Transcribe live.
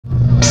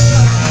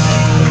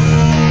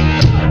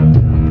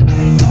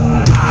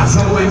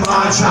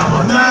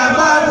Warszawa,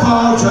 never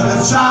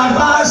portrait, side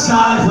by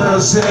side we'll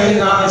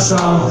sing our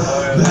song.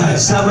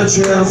 Let's have a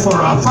cheer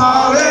for our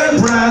fallen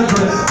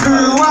brethren,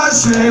 through our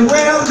shame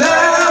we'll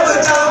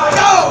never die.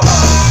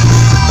 Go!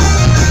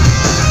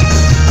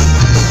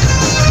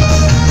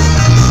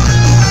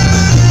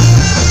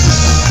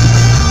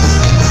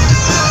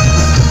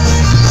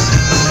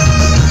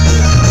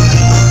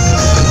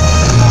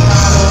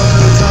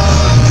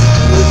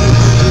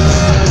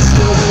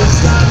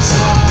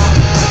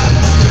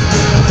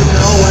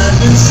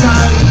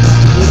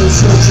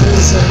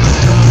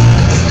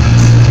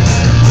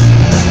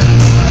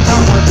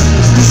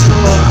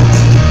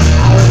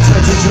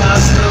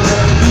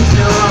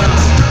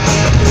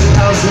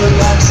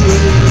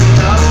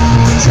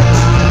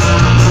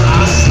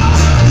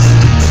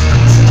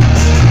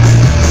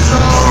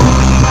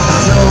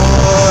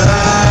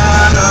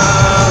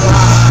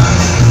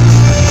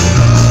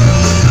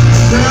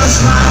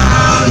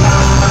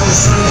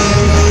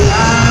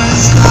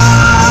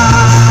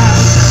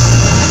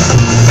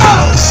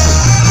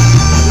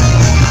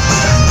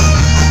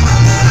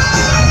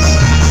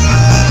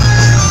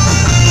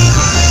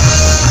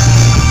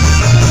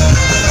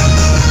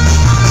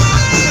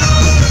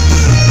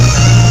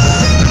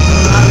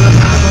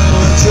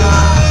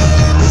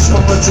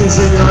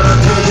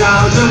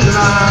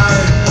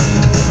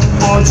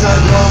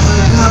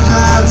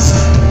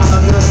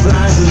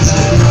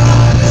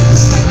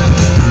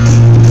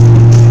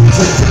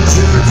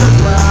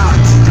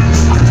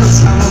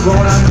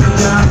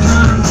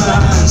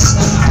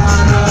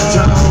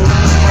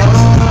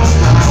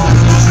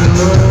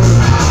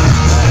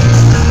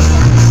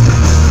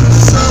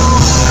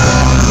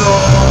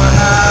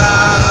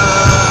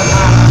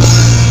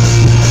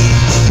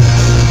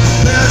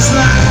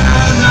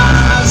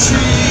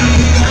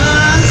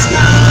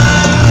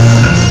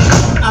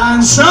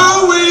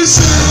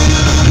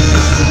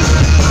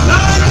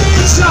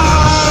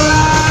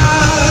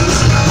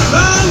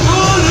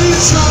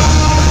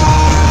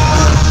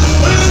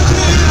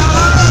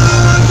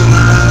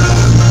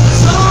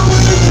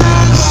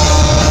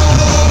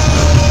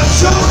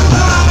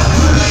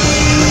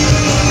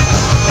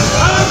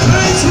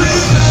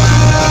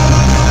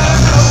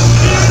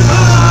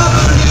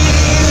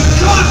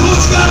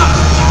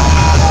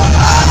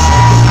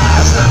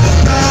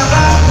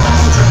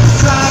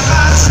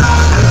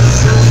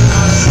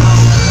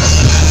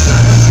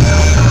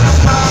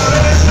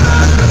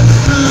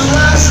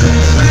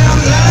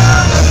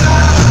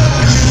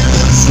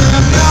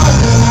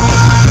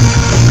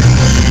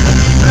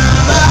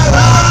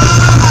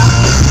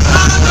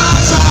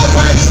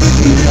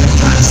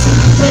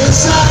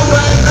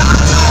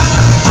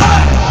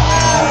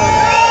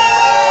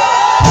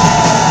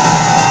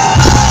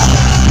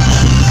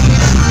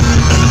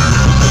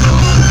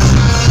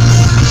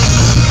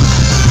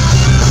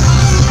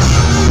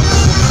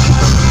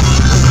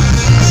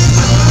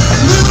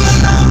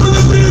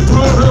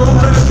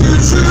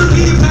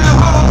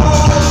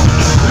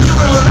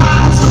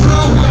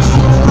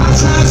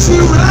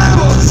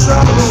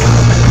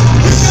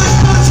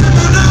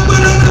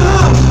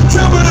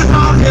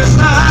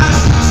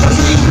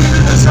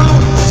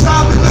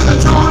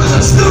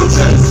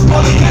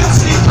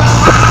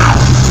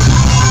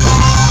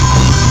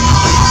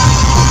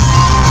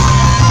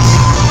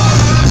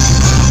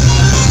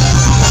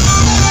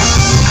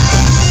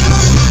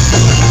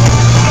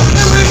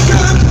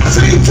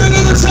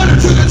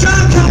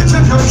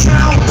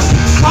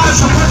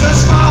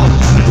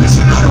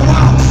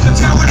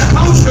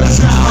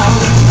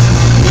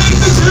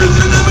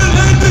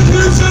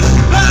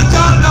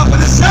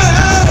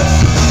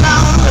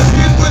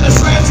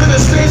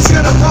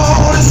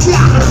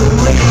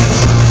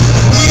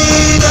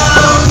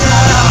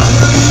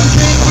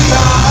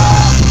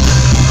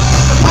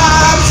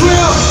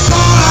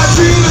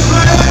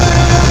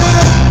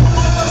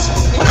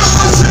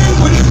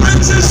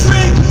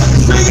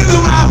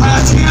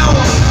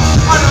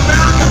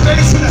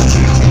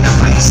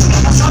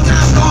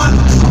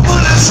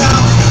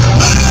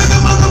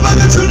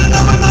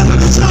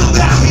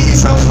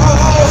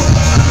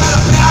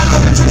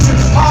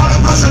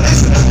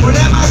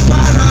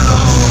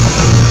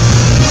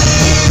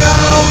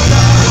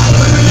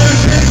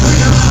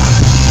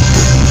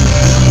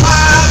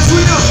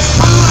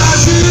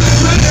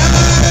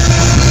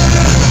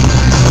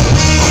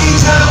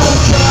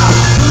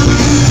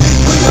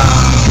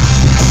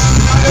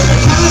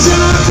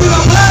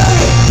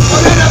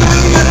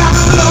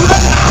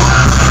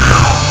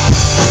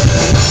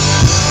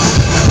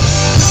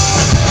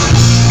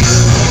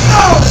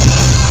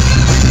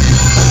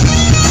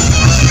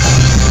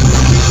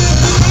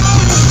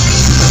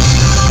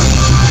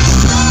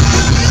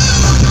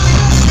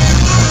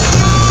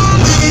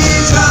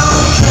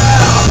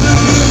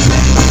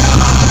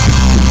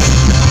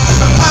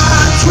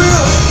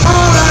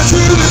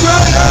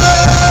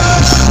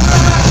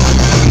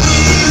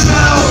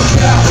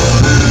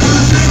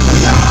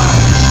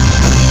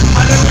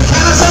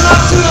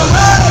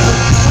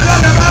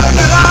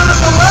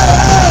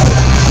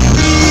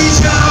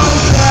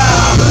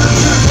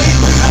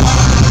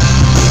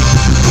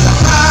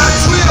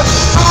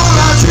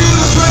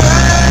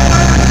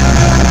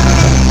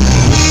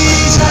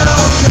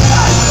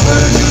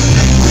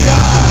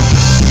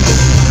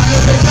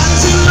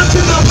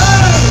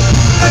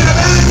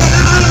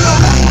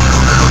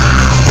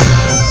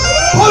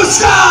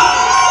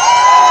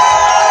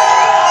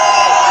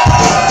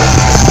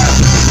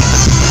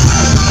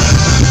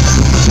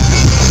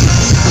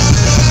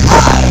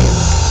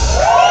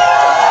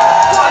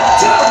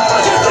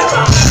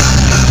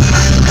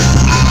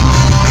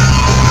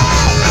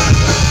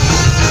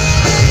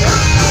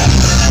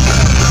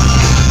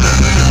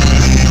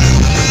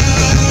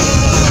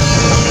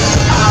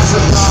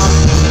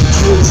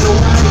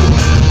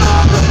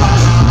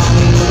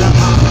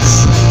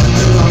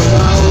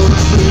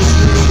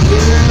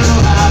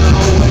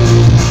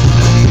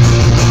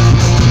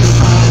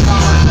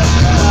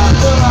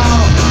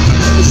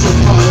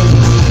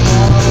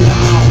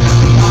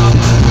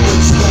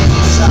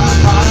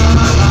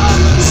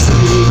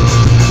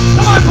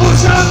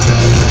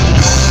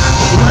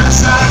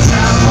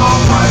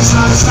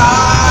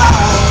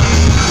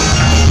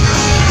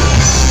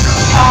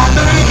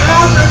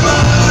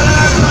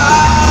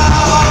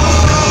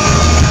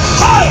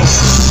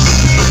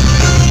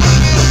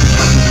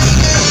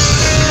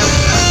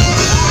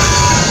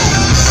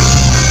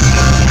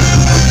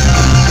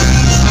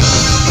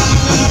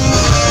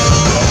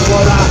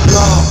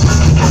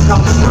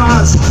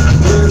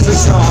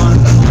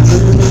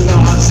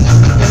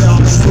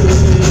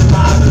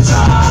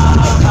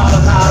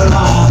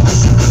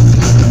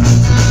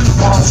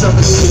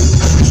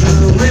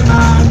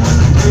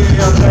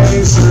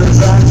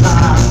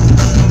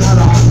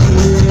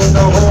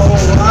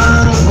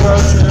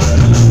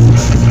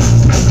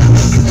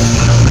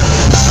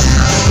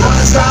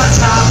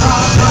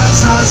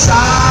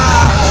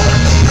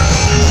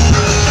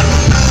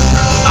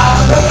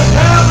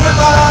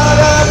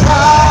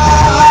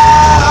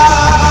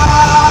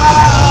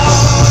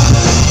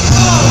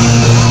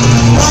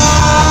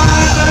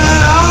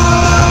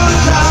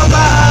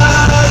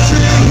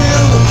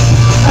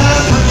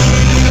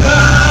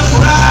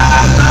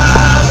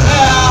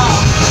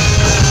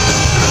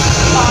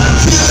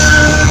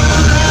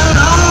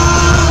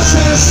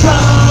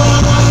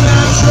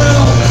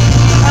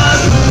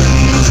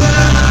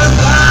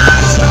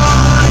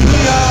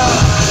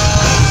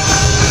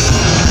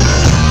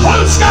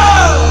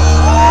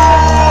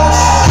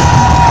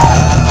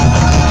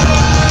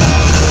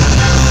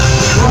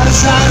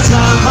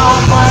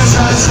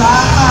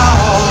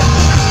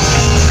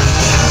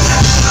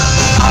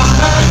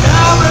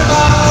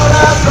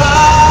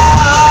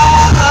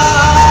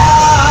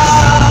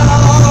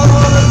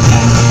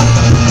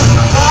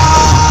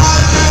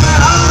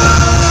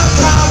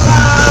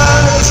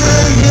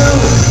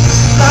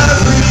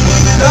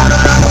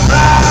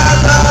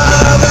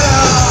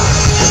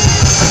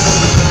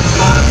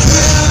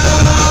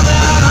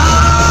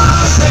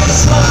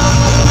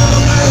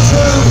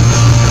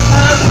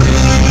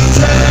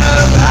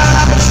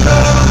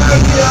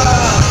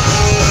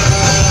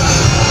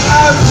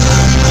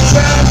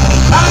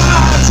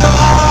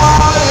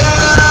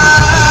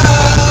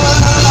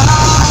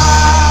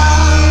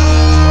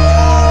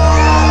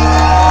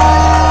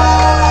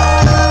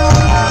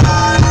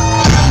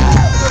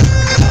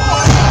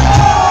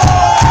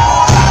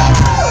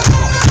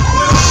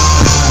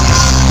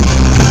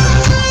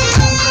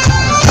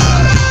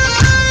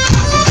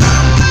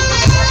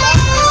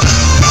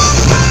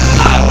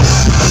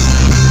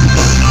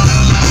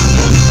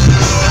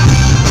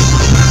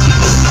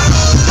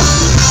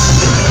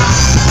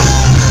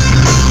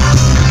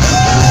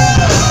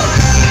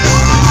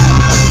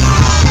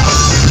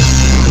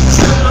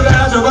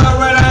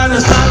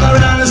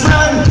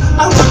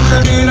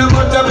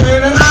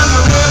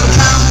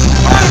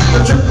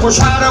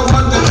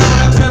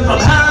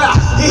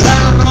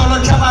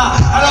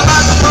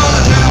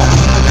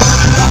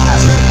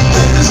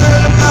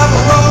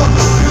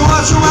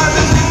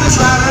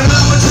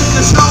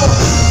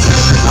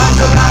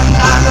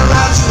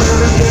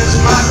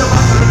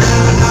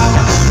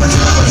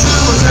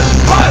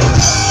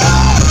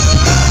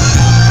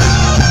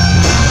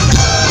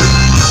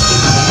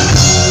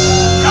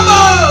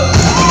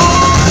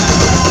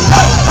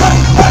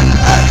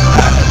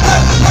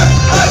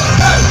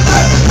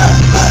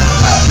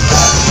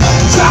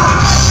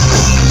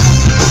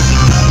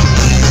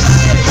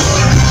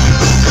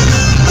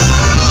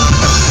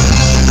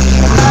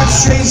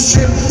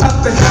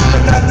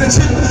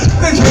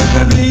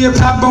 a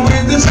problem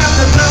with the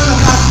traffic down the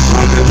block.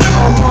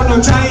 I'm on no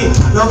train,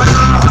 no man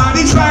on a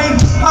honey train.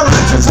 I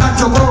ride to talk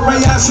to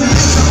Warrior, she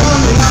is a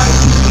lonely night.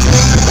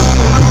 Take me on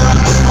the road,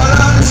 all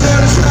on the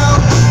stairs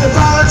now. The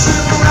politics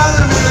around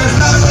the mirrors,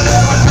 never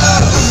ever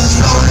know.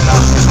 Slowly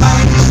lost his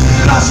mind,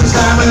 he lost his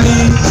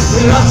family.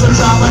 He lost the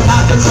job and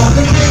had to drop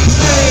the king's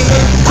name.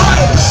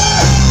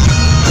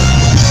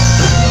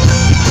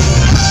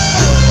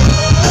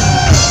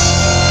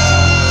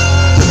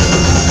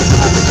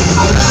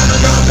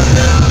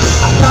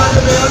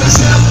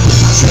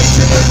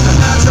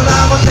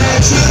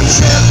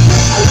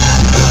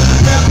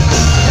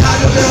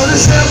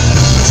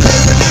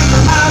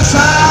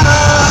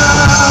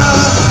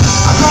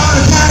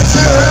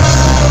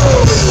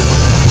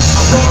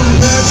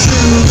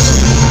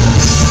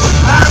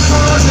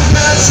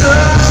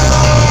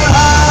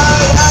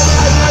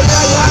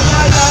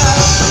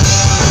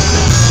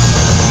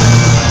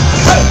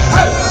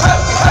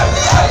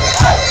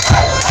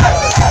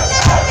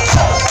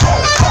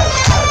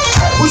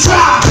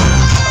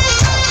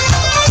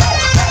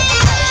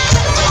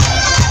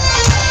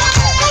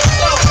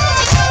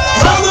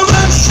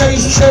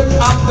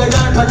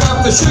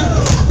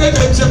 They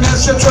made a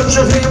mess and touch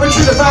of him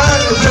into the fire.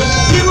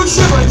 He was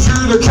shivering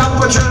through the camp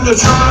and turned the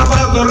charm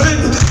about the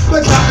ring. The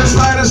campus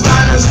fighters, they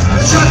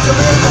shot him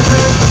in the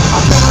ring.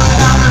 I put my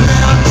hand in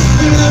hand,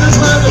 he knew his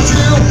way to do.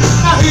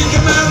 Now he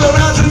can man the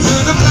mountain to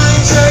the plain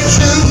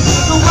station.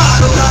 The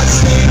water got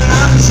steam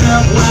and the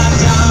ship went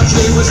down.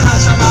 He was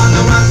hashing on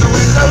the window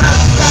with the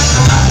rest and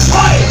the last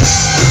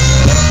fight.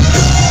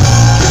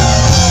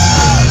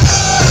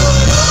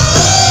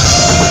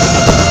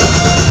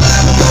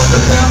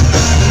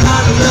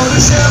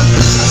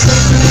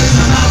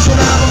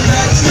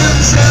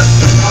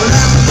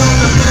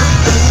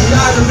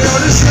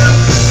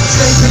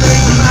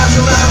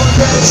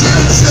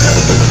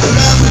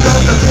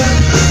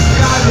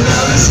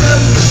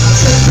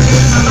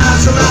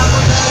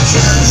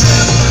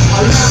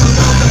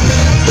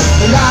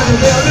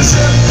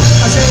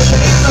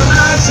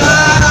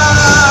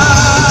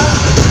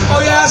 Oh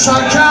yes,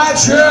 I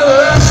got you.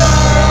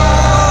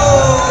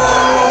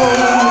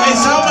 Hey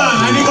Salman,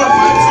 I need more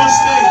pipes on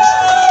stage.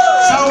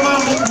 Salman,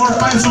 more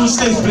pipes on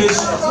stage, please.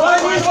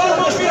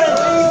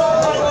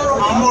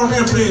 More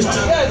beer, please.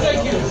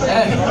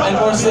 Hey, and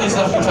more stage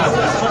left in time.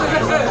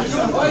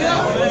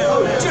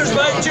 Cheers,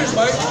 mate. Cheers,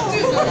 mate.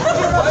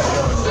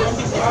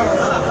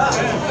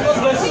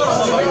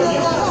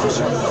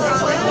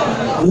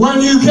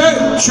 When you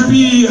get to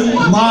be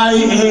my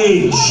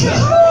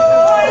age,